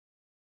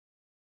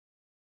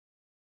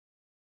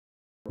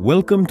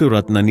Welcome to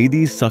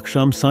Ratnanidhi's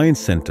Saksham Science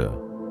Center,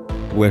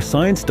 where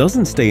science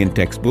doesn't stay in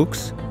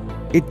textbooks,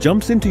 it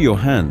jumps into your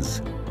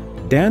hands,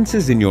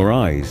 dances in your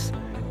eyes,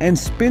 and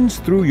spins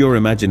through your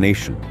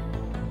imagination.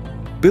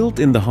 Built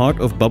in the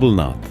heart of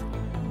Babulnath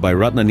by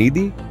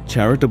Ratnanidhi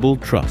Charitable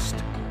Trust.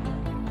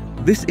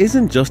 This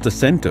isn't just a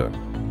center,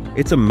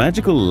 it's a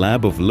magical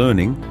lab of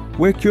learning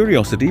where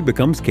curiosity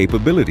becomes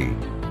capability.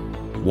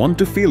 Want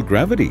to feel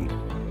gravity?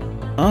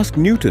 Ask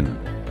Newton,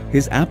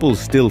 his apple's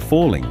still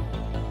falling.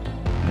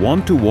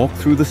 Want to walk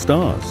through the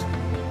stars?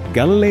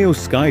 Galileo's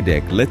sky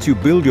deck lets you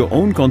build your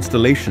own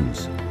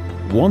constellations.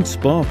 Want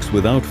sparks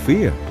without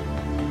fear?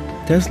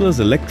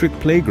 Tesla's electric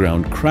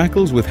playground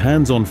crackles with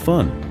hands-on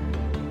fun.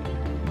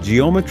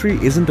 Geometry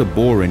isn't a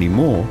bore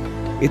anymore,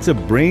 it's a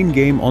brain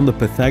game on the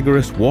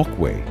Pythagoras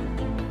walkway.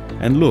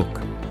 And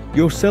look,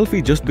 your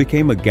selfie just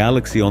became a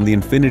galaxy on the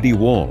infinity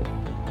wall.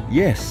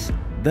 Yes,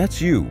 that's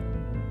you,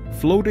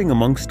 floating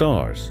among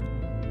stars.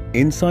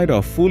 Inside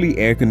our fully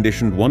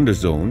air-conditioned Wonder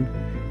Zone,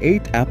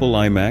 8 Apple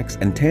iMacs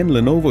and 10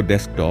 Lenovo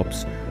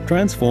desktops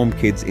transform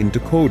kids into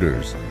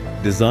coders,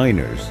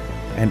 designers,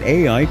 and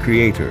AI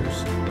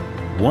creators.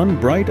 One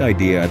bright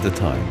idea at a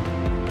time.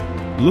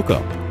 Look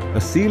up. A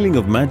ceiling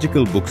of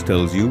magical books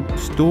tells you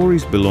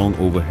stories belong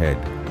overhead.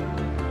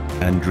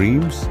 And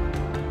dreams?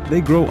 They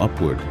grow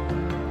upward.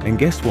 And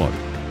guess what?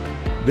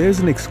 There's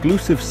an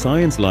exclusive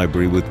science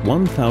library with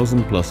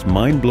 1,000 plus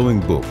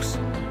mind-blowing books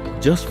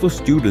just for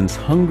students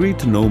hungry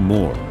to know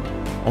more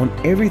on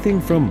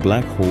everything from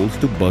black holes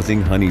to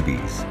buzzing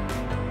honeybees.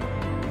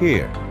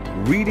 Here,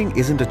 reading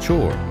isn't a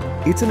chore,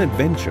 it's an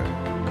adventure.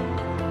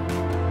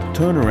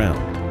 Turn around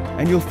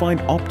and you'll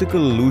find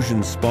optical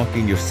illusions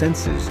sparking your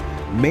senses,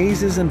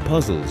 mazes and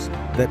puzzles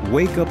that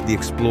wake up the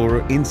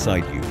explorer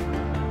inside you.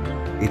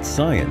 It's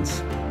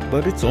science,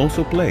 but it's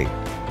also play.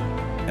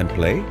 And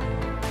play?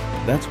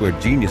 That's where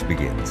genius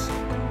begins.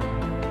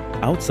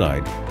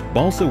 Outside,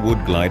 balsa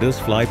wood gliders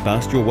fly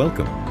past your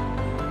welcome.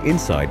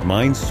 Inside,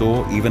 minds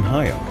soar even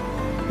higher.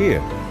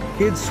 Here,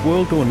 kids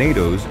swirl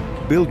tornadoes,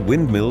 build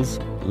windmills,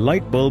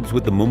 light bulbs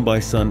with the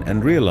Mumbai sun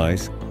and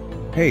realize,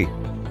 hey,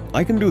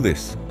 I can do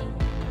this.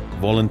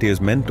 Volunteers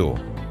mentor,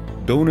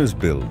 donors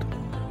build,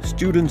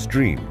 students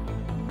dream.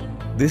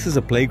 This is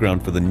a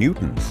playground for the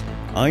Newtons,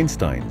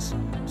 Einsteins,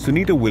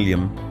 Sunita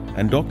William,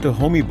 and Dr.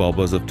 Homi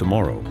Bhabhas of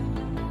tomorrow.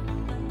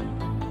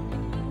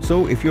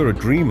 So if you're a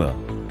dreamer,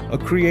 a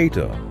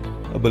creator,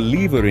 a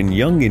believer in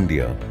young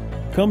India,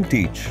 come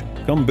teach,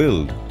 come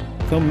build,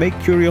 come make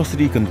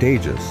curiosity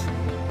contagious.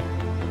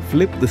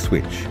 Flip the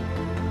switch.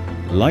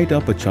 Light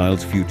up a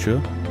child's future.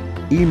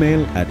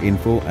 Email at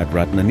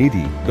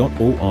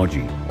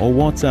info@ratnanidhi.org or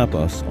WhatsApp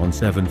us on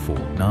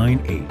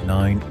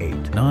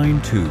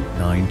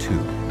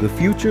 7498989292. The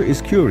future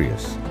is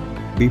curious.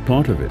 Be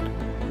part of it.